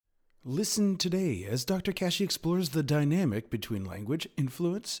Listen today as Dr. Kashey explores the dynamic between language,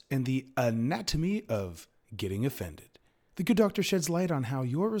 influence, and the anatomy of getting offended. The good doctor sheds light on how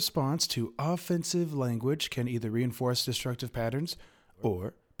your response to offensive language can either reinforce destructive patterns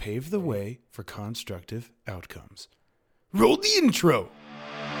or pave the way for constructive outcomes. Roll the intro!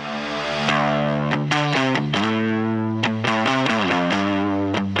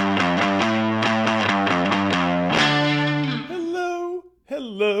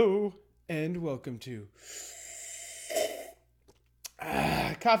 Hello, and welcome to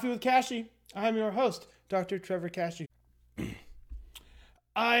Coffee with Kashey. I'm your host, Dr. Trevor Kashey.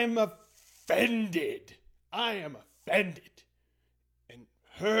 I'm offended. I am offended and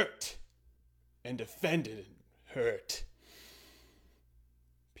hurt and offended and hurt.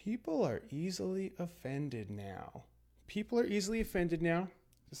 People are easily offended now. Is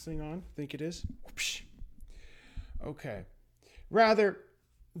this thing on? Think it is? Whoopsh. Okay. Rather,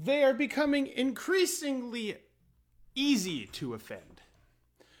 they are becoming increasingly easy to offend.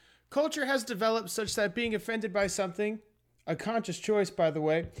 Culture has developed such that being offended by something, a conscious choice by the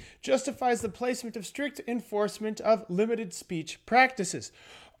way, justifies the placement of strict enforcement of limited speech practices,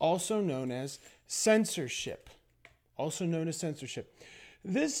 also known as censorship.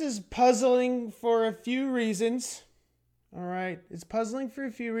 This is puzzling for a few reasons. All right, it's puzzling for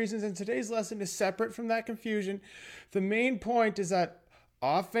a few reasons, and today's lesson is separate from that confusion. The main point is that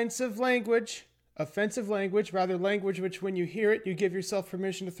offensive language, language which when you hear it, you give yourself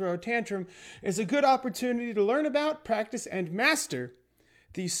permission to throw a tantrum, is a good opportunity to learn about, practice, and master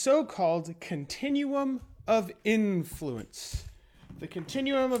the so-called continuum of influence. The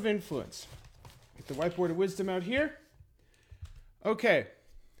continuum of influence. Get the whiteboard of wisdom out here. Okay,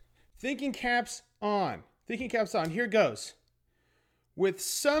 thinking caps on. Here goes. With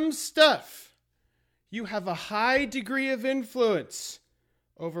some stuff, you have a high degree of influence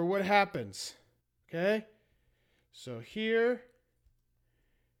over what happens. Okay? So here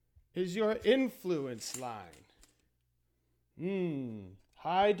is your influence line.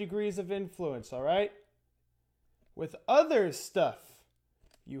 High degrees of influence, all right? With other stuff,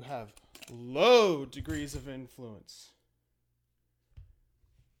 you have low degrees of influence.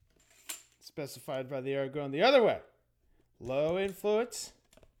 Specified by the arrow going the other way. Low influence,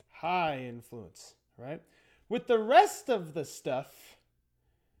 high influence, right? With the rest of the stuff,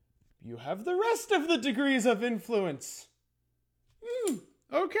 you have the rest of the degrees of influence.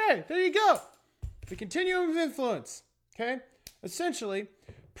 Okay, there you go. The continuum of influence, okay? Essentially,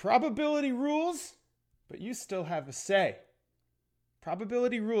 probability rules, but you still have a say.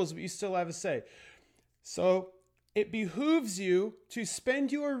 So, it behooves you to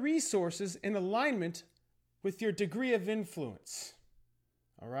spend your resources in alignment with your degree of influence.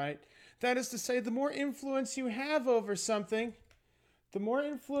 All right? That is to say, the more influence you have over something, the more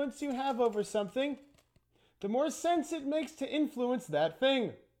sense it makes to influence that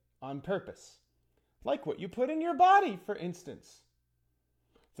thing on purpose. Like what you put in your body, for instance.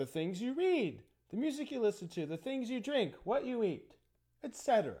 The things you read, the music you listen to, the things you drink, what you eat,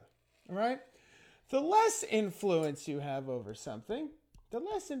 etc. All right? The less influence you have over something, the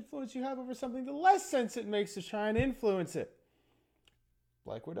less sense it makes to try and influence it.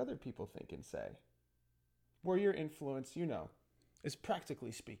 Like what other people think and say. Where your influence, is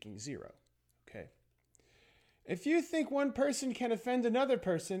practically speaking zero. Okay? If you think one person can offend another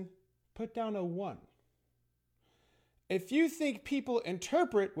person, put down a 1. If you think people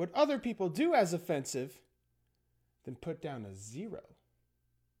interpret what other people do as offensive, then put down a 0.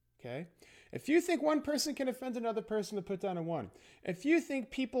 Okay? If you think one person can offend another person, to put down a 1. If you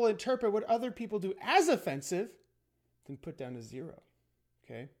think people interpret what other people do as offensive, then put down a 0.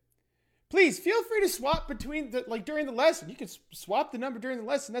 Okay? Please feel free to swap between during the lesson. You can swap the number during the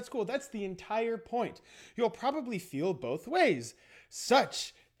lesson. That's cool. That's the entire point. You'll probably feel both ways.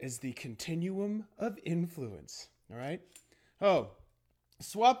 Such is the continuum of influence. All right? Oh,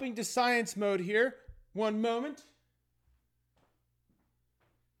 swapping to science mode here. One moment.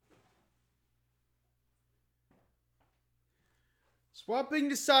 Swapping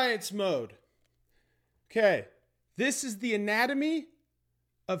to science mode. Okay, this is the anatomy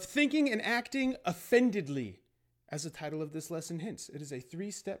of thinking and acting offendedly. As the title of this lesson hints, it is a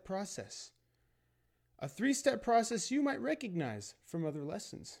 3-step process. A 3-step process you might recognize from other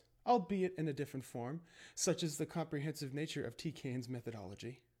lessons, albeit in a different form, such as the comprehensive nature of TKN's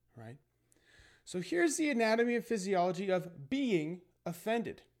methodology, right? So here's the anatomy and physiology of being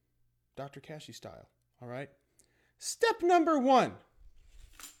offended, Dr. Kashey style, all right? Step number 1.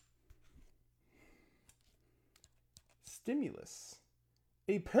 Stimulus.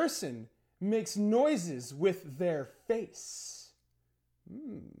 A person makes noises with their face.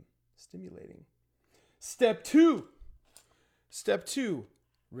 stimulating. Step two,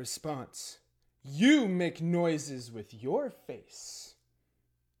 response. You make noises with your face.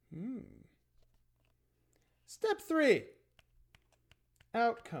 Step three,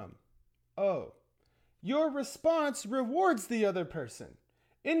 outcome. Oh, your response rewards the other person,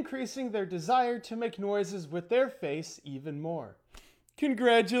 increasing their desire to make noises with their face even more.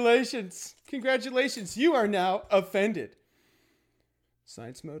 Congratulations. Congratulations. You are now offended.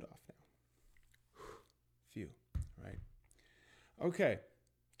 Science mode off now. Phew. Right. Okay.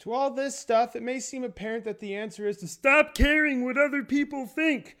 To all this stuff, it may seem apparent that the answer is to stop caring what other people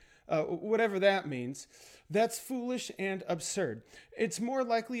think. Whatever that means. That's foolish and absurd. It's more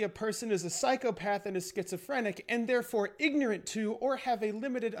likely a person is a psychopath and is schizophrenic and therefore ignorant to or have a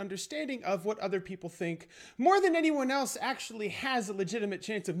limited understanding of what other people think more than anyone else actually has a legitimate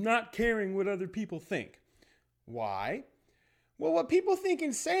chance of not caring what other people think. Why? Well, what people think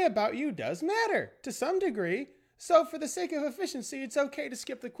and say about you does matter to some degree. So for the sake of efficiency, it's okay to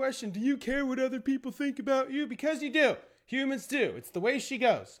skip the question, do you care what other people think about you? Because you do. Humans do. It's the way she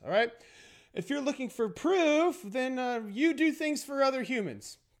goes, all right? If you're looking for proof, then you do things for other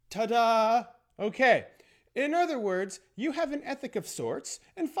humans. Ta-da! Okay. In other words, you have an ethic of sorts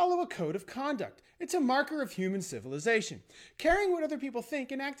and follow a code of conduct. It's a marker of human civilization. Caring what other people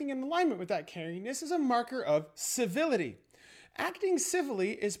think and acting in alignment with that caringness is a marker of civility. Acting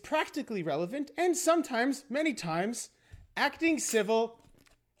civilly is practically relevant, and sometimes, many times, acting civil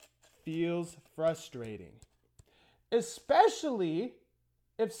feels frustrating. Especially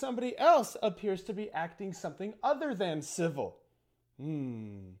if somebody else appears to be acting something other than civil.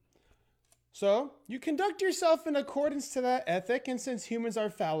 So, you conduct yourself in accordance to that ethic, and since humans are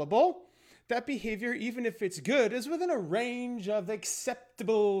fallible, that behavior, even if it's good, is within a range of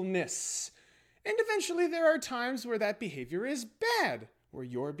acceptableness. And eventually there are times where that behavior is bad, where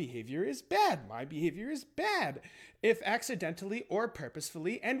your behavior is bad, my behavior is bad, if accidentally or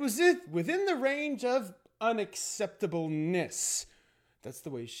purposefully, and was within the range of unacceptableness. That's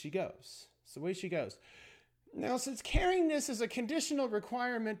the way she goes. It's the way she goes. Now, since caringness is a conditional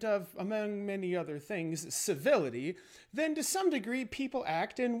requirement of, among many other things, civility, then to some degree people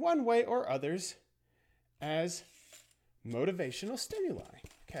act in one way or others as motivational stimuli,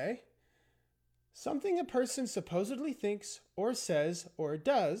 okay? Something a person supposedly thinks or says or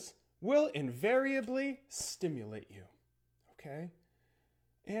does will invariably stimulate you, okay?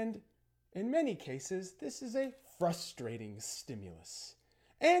 And in many cases, this is a frustrating stimulus.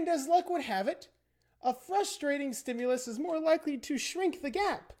 And as luck would have it, a frustrating stimulus is more likely to shrink the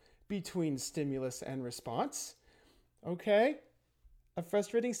gap between stimulus and response. Okay? A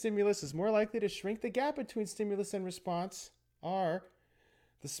frustrating stimulus is more likely to shrink the gap between stimulus and response. The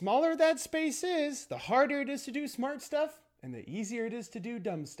smaller that space is, the harder it is to do smart stuff, and the easier it is to do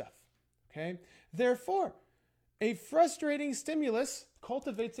dumb stuff. Okay? Therefore, a frustrating stimulus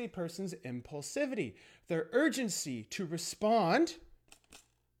cultivates a person's impulsivity, their urgency to respond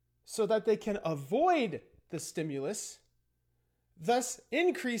so that they can avoid the stimulus, thus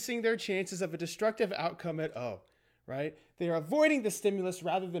increasing their chances of a destructive outcome at O, right? They are avoiding the stimulus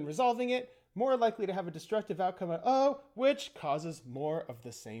rather than resolving it, more likely to have a destructive outcome at O, which causes more of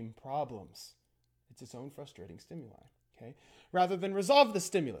the same problems. It's its own frustrating stimuli, okay? Rather than resolve the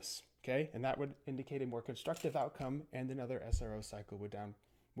stimulus, okay? And that would indicate a more constructive outcome, and another SRO cycle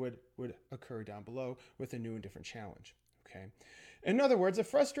would occur down below with a new and different challenge, okay? In other words, a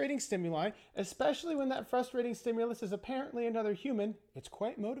frustrating stimuli, especially when that frustrating stimulus is apparently another human, it's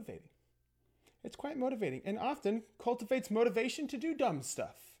quite motivating. It's quite motivating and often cultivates motivation to do dumb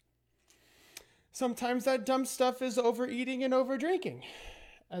stuff. Sometimes that dumb stuff is overeating and overdrinking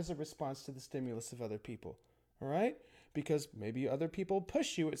as a response to the stimulus of other people, all right? Because maybe other people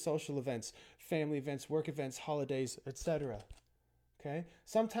push you at social events, family events, work events, holidays, etc. Okay?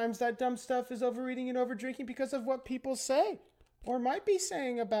 Sometimes that dumb stuff is overeating and overdrinking because of what people say or might be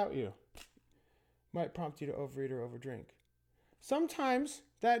saying about you. Might prompt you to overeat or overdrink. Sometimes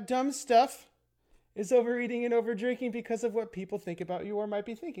that dumb stuff is overeating and overdrinking because of what people think about you or might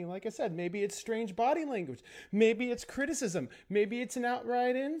be thinking. Like I said, maybe it's strange body language. Maybe it's criticism. Maybe it's an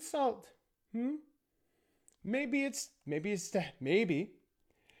outright insult. Maybe it's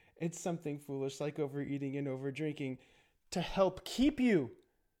something foolish like overeating and overdrinking to help keep you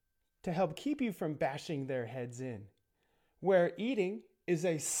from bashing their heads in. Where eating is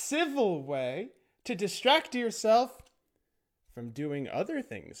a civil way to distract yourself from doing other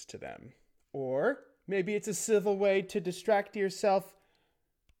things to them. Or maybe it's a civil way to distract yourself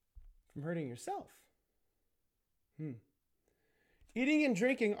from hurting yourself. Eating and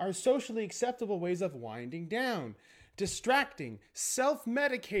drinking are socially acceptable ways of winding down, distracting,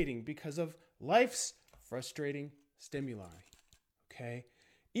 self-medicating because of life's frustrating stimuli. Okay?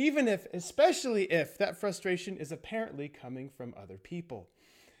 Especially if that frustration is apparently coming from other people.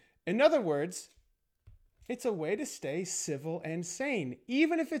 In other words, it's a way to stay civil and sane,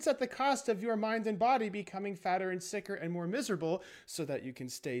 even if it's at the cost of your mind and body becoming fatter and sicker and more miserable, so that you can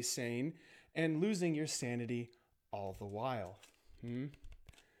stay sane and losing your sanity all the while.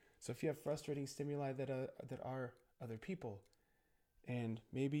 So if you have frustrating stimuli that are other people, and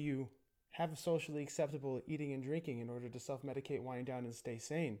maybe you have socially acceptable eating and drinking in order to self-medicate, wind down, and stay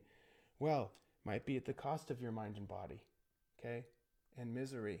sane, well, might be at the cost of your mind and body, okay, and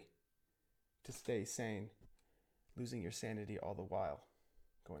misery to stay sane, losing your sanity all the while,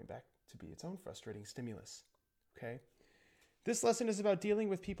 going back to be its own frustrating stimulus, okay? This lesson is about dealing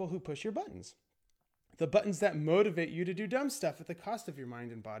with people who push your buttons. The buttons that motivate you to do dumb stuff at the cost of your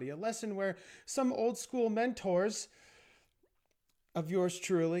mind and body. A lesson where some old school mentors of yours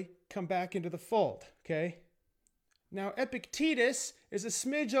truly come back into the fold, okay? Now, Epictetus is a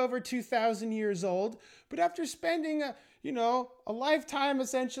smidge over 2,000 years old, but after spending a lifetime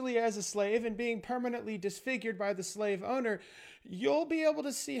essentially as a slave and being permanently disfigured by the slave owner, you'll be able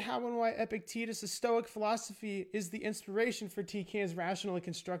to see how and why Epictetus' Stoic philosophy is the inspiration for TK's rational and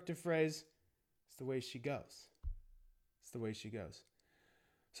constructive phrase, it's the way she goes. It's the way she goes.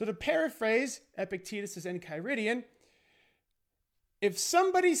 So to paraphrase Epictetus' Enchiridion, if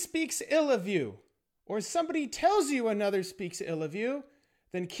somebody speaks ill of you, or somebody tells you another speaks ill of you,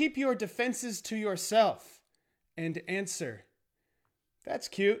 then keep your defenses to yourself and answer. That's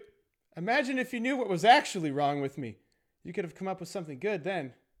cute. Imagine if you knew what was actually wrong with me. You could have come up with something good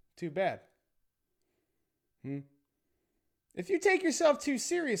then. Too bad. If you take yourself too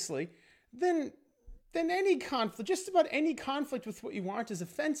seriously, then any conflict, just about any conflict with what you want is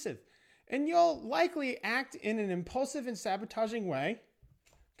offensive. And you'll likely act in an impulsive and sabotaging way.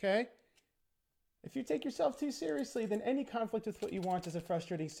 Okay? If you take yourself too seriously, then any conflict with what you want is a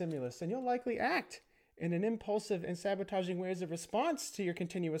frustrating stimulus, and you'll likely act in an impulsive and sabotaging way as a response to your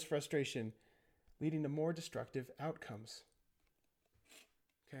continuous frustration, leading to more destructive outcomes.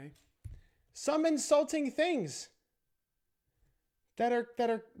 Okay? Some insulting things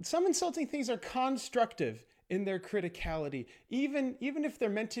are constructive in their criticality. Even if they're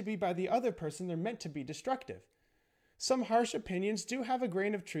meant to be by the other person, they're meant to be destructive. Some harsh opinions do have a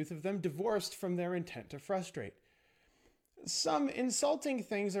grain of truth of them divorced from their intent to frustrate. Some insulting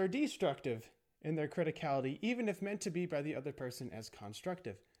things are destructive in their criticality, even if meant to be by the other person as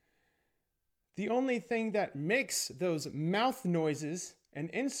constructive. The only thing that makes those mouth noises an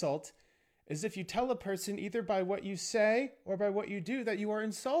insult is if you tell a person either by what you say or by what you do that you are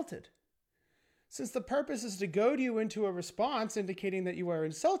insulted. Since the purpose is to goad you into a response indicating that you are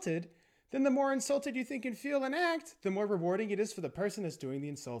insulted, then the more insulted you think and feel and act, the more rewarding it is for the person that's doing the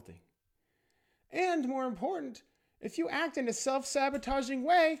insulting. And more important, if you act in a self-sabotaging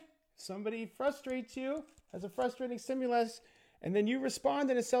way, somebody frustrates you, has a frustrating stimulus, and then you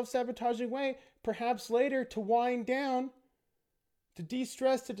respond in a self-sabotaging way, perhaps later to wind down, to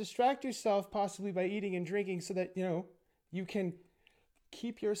de-stress, to distract yourself, possibly by eating and drinking, so that, you can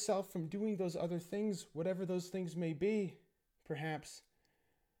keep yourself from doing those other things, whatever those things may be, perhaps.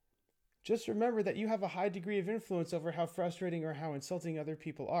 Just remember that you have a high degree of influence over how frustrating or how insulting other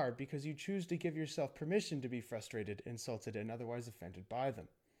people are, because you choose to give yourself permission to be frustrated, insulted, and otherwise offended by them.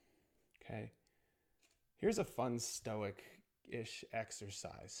 Okay? Here's a fun Stoic-ish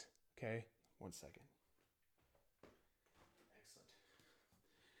exercise. Okay? 1 second. Excellent.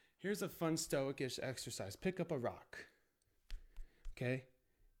 Here's a fun Stoic-ish exercise. Pick up a rock. Okay?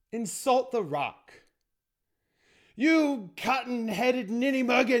 Insult the rock. You cotton-headed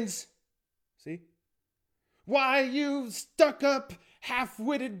ninny-muggins. See? Why, you stuck-up,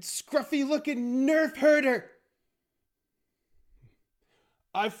 half-witted, scruffy-looking nerf herder.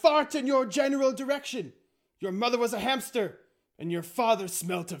 I fart in your general direction. Your mother was a hamster, and your father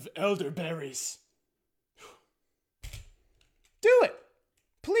smelt of elderberries. Do it.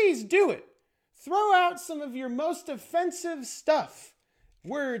 Please do it. Throw out some of your most offensive stuff,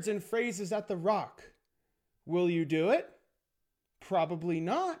 words and phrases at the rock. Will you do it? Probably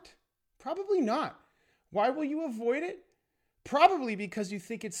not. Probably not. Why will you avoid it? Probably because you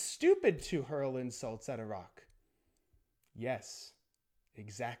think it's stupid to hurl insults at a rock. Yes,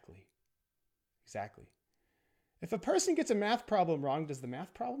 exactly. Exactly. If a person gets a math problem wrong, does the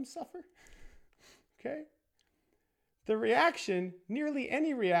math problem suffer? Okay? The reaction, nearly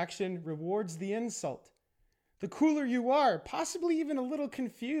any reaction, rewards the insult. The cooler you are, possibly even a little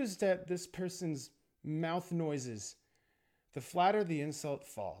confused at this person's mouth noises, the flatter the insult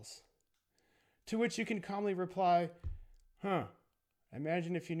falls. To which you can calmly reply,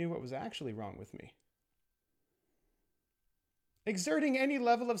 Imagine if you knew what was actually wrong with me. Exerting any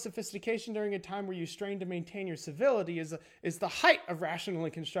level of sophistication during a time where you strain to maintain your civility is the height of rational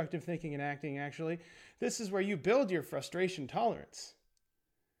and constructive thinking and acting, actually. This is where you build your frustration tolerance.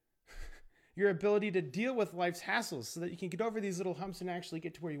 Your ability to deal with life's hassles so that you can get over these little humps and actually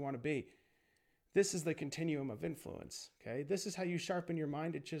get to where you want to be. This is the continuum of influence, okay? This is how you sharpen your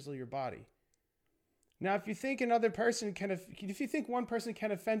mind to chisel your body. Now, if you think one person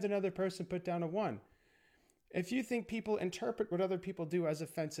can offend another person, put down a 1. If you think people interpret what other people do as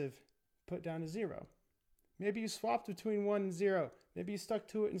offensive, put down a 0. Maybe you swapped between 1 and 0. Maybe you stuck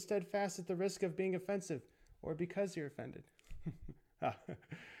to it instead fast at the risk of being offensive or because you're offended.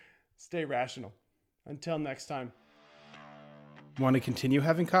 Stay rational. Until next time. Want to continue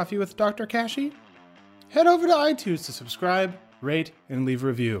having coffee with Dr. Kashey? Head over to iTunes to subscribe, rate, and leave a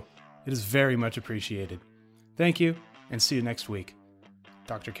review. It is very much appreciated. Thank you, and see you next week.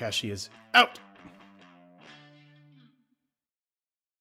 Dr. Kashey is out.